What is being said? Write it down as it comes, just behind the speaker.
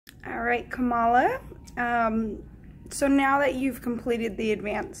All right, Kamala. So now that you've completed the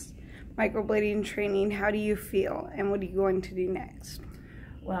advanced microblading training, how do you feel and what are you going to do next?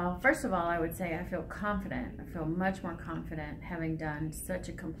 Well, first of all, I would say I feel confident. I feel much more confident having done such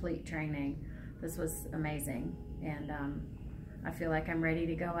a complete training. This was amazing, and I feel like I'm ready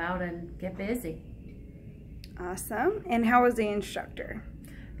to go out and get busy. Awesome. And how was the instructor?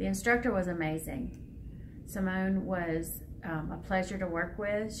 The instructor was amazing. Simone was a pleasure to work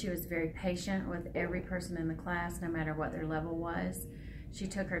with. She was very patient with every person in the class, no matter what their level was. She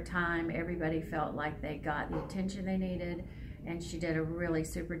took her time. Everybody felt like they got the attention they needed, and she did a really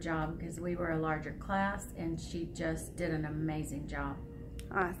super job because we were a larger class, and she just did an amazing job.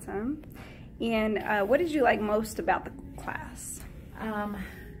 Awesome. And what did you like most about the class?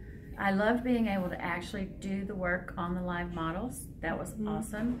 I loved being able to actually do the work on the live models. That was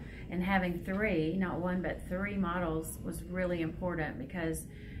awesome. And having three, not one, but three models was really important because,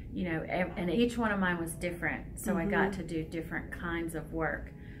 you know, and each one of mine was different. So I got to do different kinds of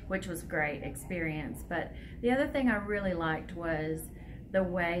work, which was a great experience. But the other thing I really liked was the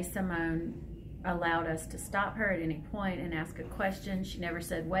way Simone allowed us to stop her at any point and ask a question. She never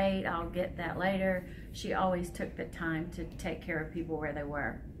said, wait, I'll get that later. She always took the time to take care of people where they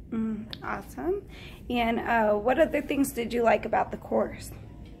were. Awesome. And what other things did you like about the course?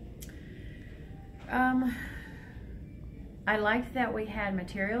 I liked that we had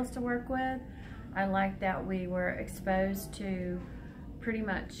materials to work with. I liked that we were exposed to pretty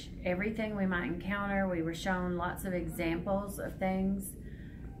much everything we might encounter. We were shown lots of examples of things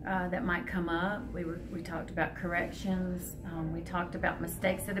that might come up. We talked about corrections. We talked about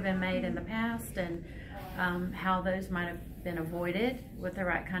mistakes that have been made in the past and how those might have been avoided with the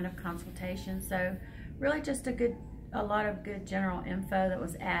right kind of consultation. So really just a lot of good general info that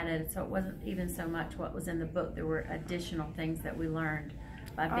was added. So it wasn't even so much what was in the book. There were additional things that we learned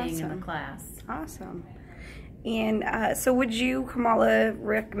by being in the class. Awesome. And so would you, Kamala,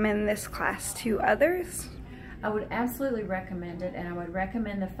 recommend this class to others? I would absolutely recommend it, and I would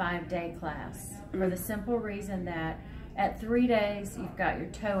recommend the 5-day class for the simple reason that at 3 days you've got your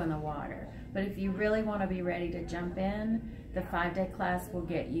toe in the water. But if you really want to be ready to jump in, the 5-day class will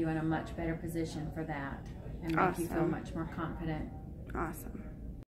get you in a much better position for that and make you feel much more confident. Awesome.